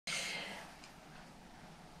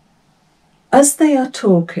As they are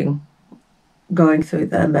talking, going through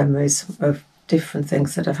their memories of different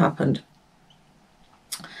things that have happened,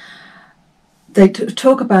 they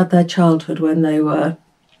talk about their childhood when they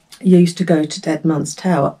used to go to Dead Man's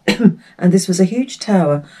Tower. And this was a huge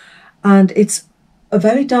tower, and it's a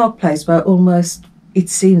very dark place where almost it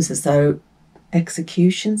seems as though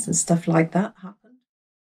executions and stuff like that happened.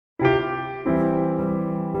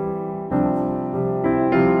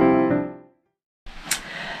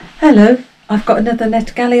 Hello, I've got another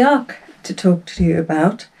NetGalley arc to talk to you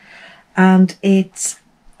about, and it's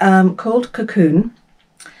called Cocoon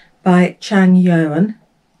by Zhang Yueran,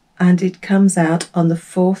 and it comes out on the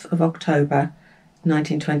 4th of October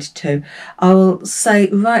 1922. I will say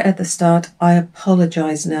right at the start, I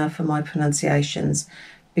apologise now for my pronunciations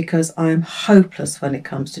because I am hopeless when it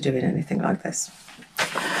comes to doing anything like this.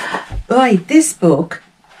 Right, this book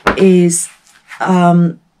is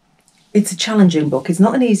it's a challenging book. It's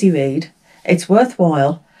not an easy read. It's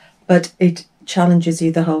worthwhile, but it challenges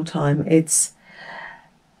you the whole time.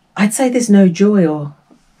 I'd say there's no joy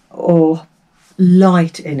or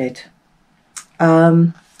light in it.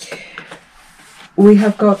 We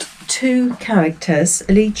have got two characters,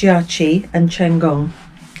 Li Jiaqi and Chen Gong,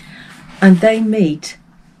 and they meet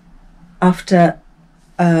after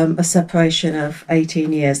a separation of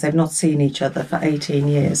 18 years. They've not seen each other for 18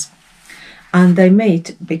 years. And they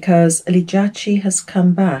meet because Li Jiaqi has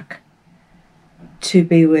come back to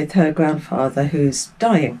be with her grandfather who's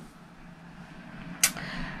dying.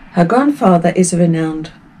 Her grandfather is a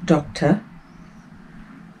renowned doctor,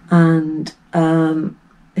 and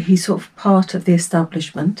he's sort of part of the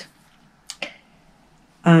establishment,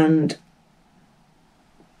 and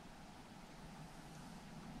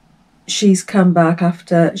she's come back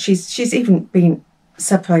after she's even been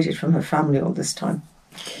separated from her family all this time.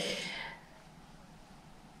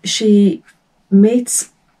 She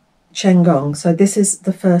meets Chen Gong. So this is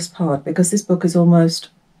the first part, because this book is almost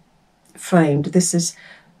framed. This is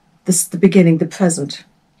the beginning, the present.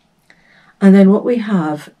 And then what we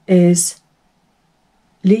have is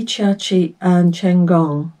Li Jiaqi and Chen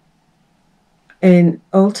Gong in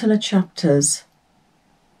alternate chapters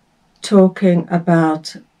talking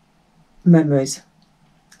about memories,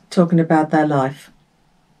 talking about their life.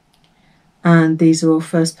 And these are all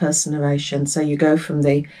first-person narration. So you go from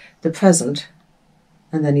the present,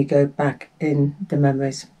 and then you go back in the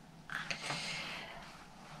memories.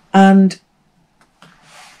 And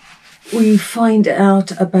we find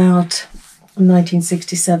out about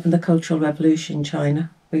 1967, the Cultural Revolution in China.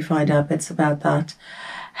 We find out bits about that,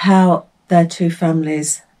 how their two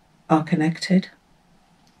families are connected,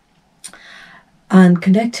 and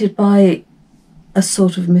connected by a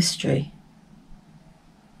sort of mystery,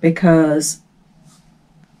 because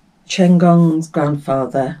Chen Gong's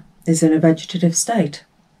grandfather is in a vegetative state,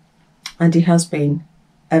 and he has been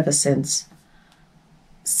ever since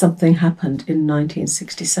something happened in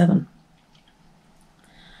 1967.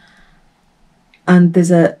 And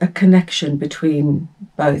there's a connection between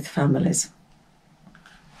both families.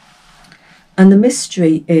 And the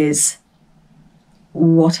mystery is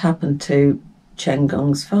what happened to Chen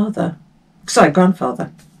Gong's grandfather.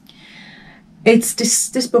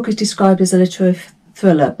 This book is described as a literary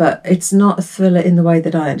thriller, but it's not a thriller in the way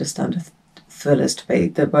that I understand thrillers to be,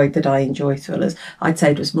 the way that I enjoy thrillers. I'd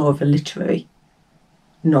say it was more of a literary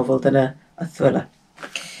novel than a thriller.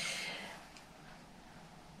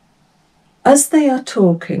 As they are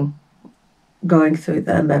talking, going through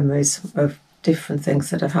their memories of different things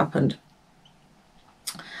that have happened,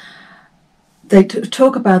 they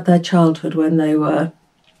talk about their childhood when they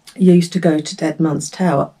used to go to Dead Man's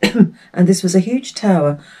Tower. And this was a huge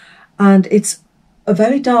tower, and it's a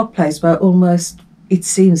very dark place where almost it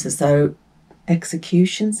seems as though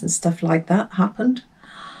executions and stuff like that happened,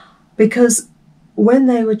 because when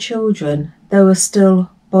they were children there were still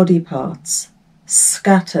body parts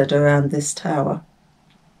scattered around this tower.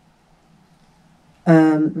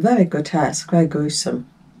 Very grotesque, very gruesome.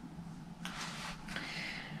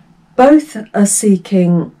 Both are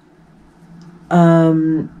seeking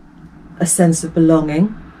a sense of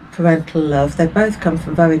belonging, parental love. They both come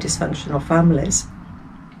from very dysfunctional families,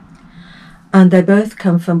 and they both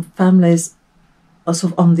come from families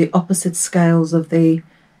sort of on the opposite scales of the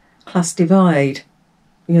class divide.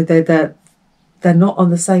 You know, they're not on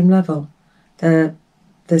the same level.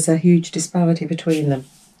 There's a huge disparity between them.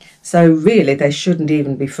 So really they shouldn't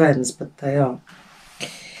even be friends, but they are.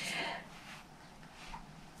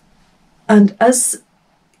 And as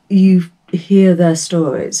you hear their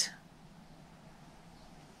stories,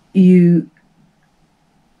 you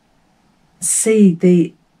see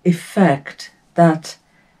the effect that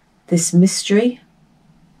this mystery,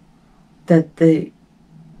 that the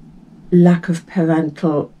lack of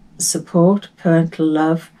parental support, parental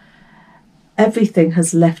love, everything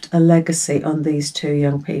has left a legacy on these two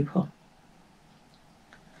young people.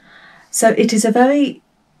 So it is a very,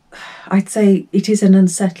 I'd say it is an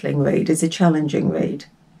unsettling read, it's a challenging read.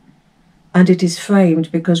 And it is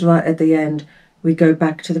framed because right at the end we go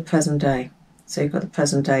back to the present day. So you've got the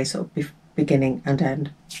present day sort of beginning and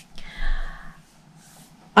end.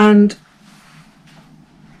 And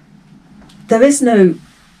there is no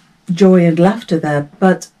joy and laughter there,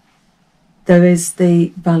 but there is the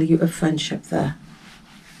value of friendship there.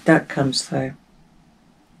 That comes through.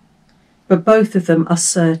 But both of them are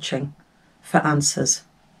searching for answers.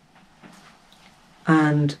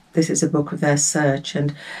 And this is a book of their search.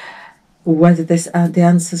 And whether the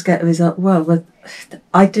answers get a result, well,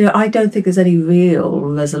 I don't think there's any real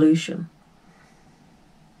resolution.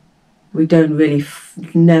 We don't really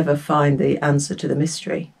never find the answer to the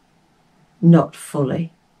mystery. Not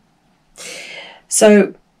fully.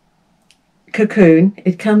 So, Cocoon,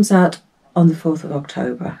 it comes out on the 4th of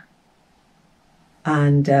October.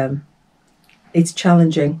 And it's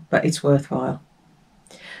challenging, but it's worthwhile.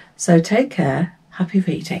 So take care. Happy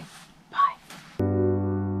reading.